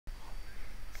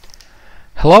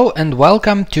Hello and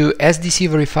welcome to SDC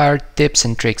Verifier tips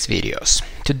and tricks videos.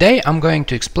 Today I'm going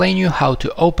to explain you how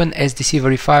to open SDC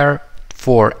Verifier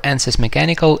for ANSYS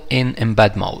Mechanical in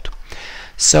Embed mode.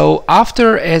 So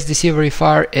after SDC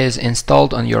Verifier is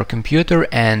installed on your computer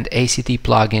and ACT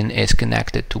plugin is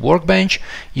connected to Workbench,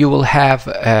 you will have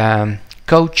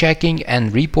code checking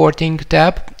and reporting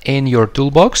tab in your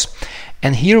toolbox.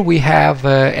 And here we have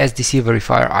SDC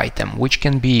Verifier item, which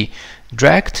can be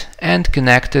dragged and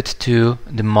connected to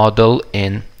the model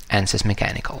in ANSYS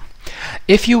Mechanical.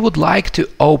 If you would like to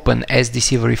open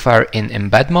SDC Verifier in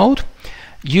Embed mode,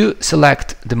 you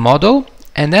select the model,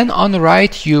 and then on the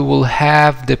right you will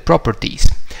have the properties.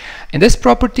 In this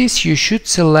properties you should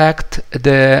select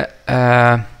the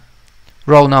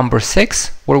row number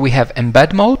 6, where we have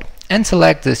Embed mode, and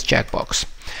select this checkbox.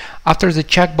 After the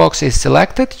checkbox is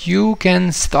selected, you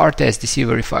can start SDC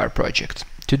Verifier project.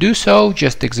 To do so,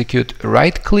 just execute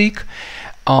right-click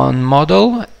on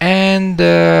model and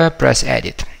press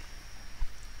edit.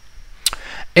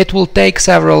 It will take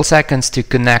several seconds to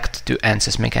connect to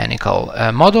ANSYS Mechanical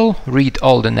model, read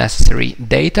all the necessary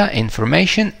data,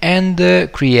 information, and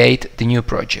create the new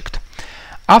project.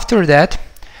 After that,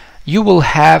 you will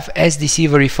have SDC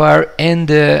Verifier in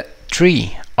the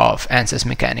tree of ANSYS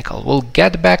Mechanical. We'll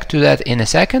get back to that in a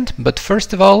second, but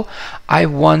first of all I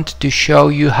want to show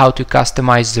you how to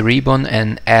customize the ribbon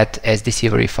and add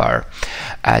SDC Verifier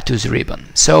to the ribbon.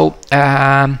 So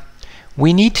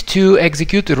we need to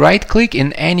execute a right click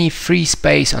in any free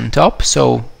space on top,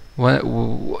 so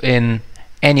in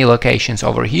any locations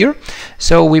over here.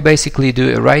 So we basically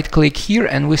do a right click here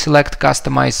and we select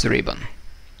customize the ribbon.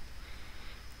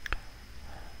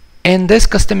 In this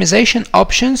customization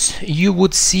options, you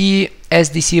would see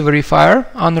SDC Verifier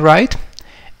on the right,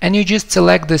 and you just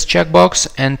select this checkbox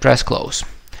and press close.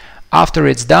 After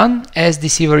it's done,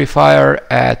 SDC Verifier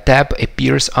tab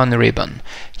appears on the ribbon.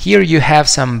 Here you have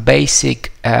some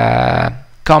basic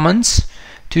commands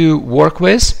to work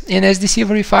with in SDC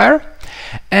Verifier,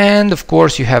 and of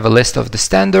course you have a list of the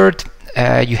standard,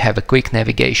 you have a quick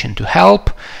navigation to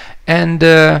help, and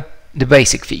the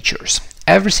basic features.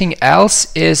 Everything else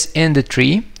is in the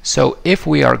tree, so if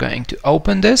we are going to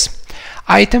open this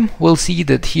item, we'll see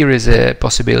that here is a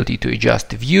possibility to adjust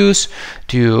the views,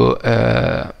 to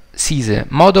see the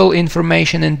model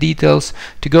information and details,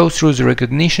 to go through the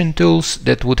recognition tools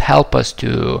that would help us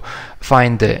to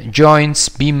find the joints,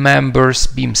 beam members,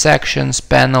 beam sections,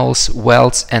 panels,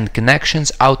 welds and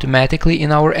connections automatically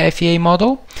in our FEA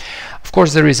model. Of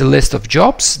course, there is a list of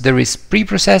jobs, there is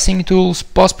pre-processing tools,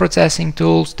 post-processing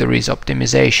tools, there is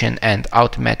optimization and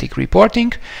automatic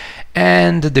reporting,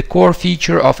 and the core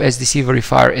feature of SDC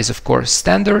Verifier is of course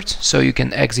standards, so you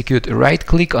can execute a right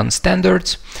click on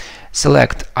standards,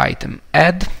 select item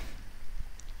add,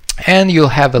 and you'll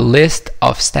have a list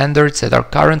of standards that are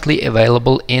currently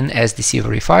available in SDC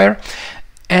Verifier,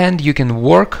 and you can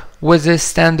work with these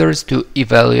standards to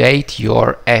evaluate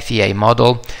your FEA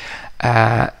model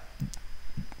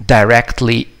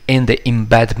directly in the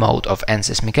embed mode of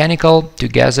ANSYS Mechanical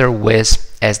together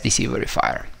with SDC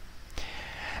Verifier.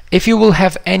 If you will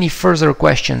have any further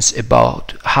questions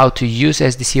about how to use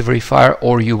SDC Verifier,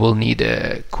 or you will need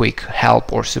a quick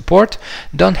help or support,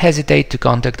 don't hesitate to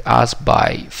contact us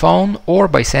by phone or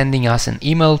by sending us an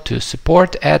email to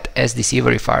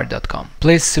support@sdcverifier.com.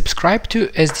 Please subscribe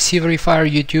to SDC Verifier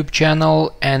YouTube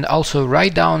channel and also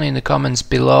write down in the comments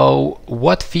below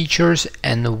what features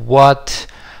and what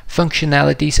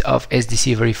functionalities of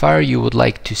SDC Verifier you would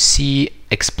like to see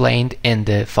explained in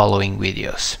the following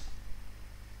videos.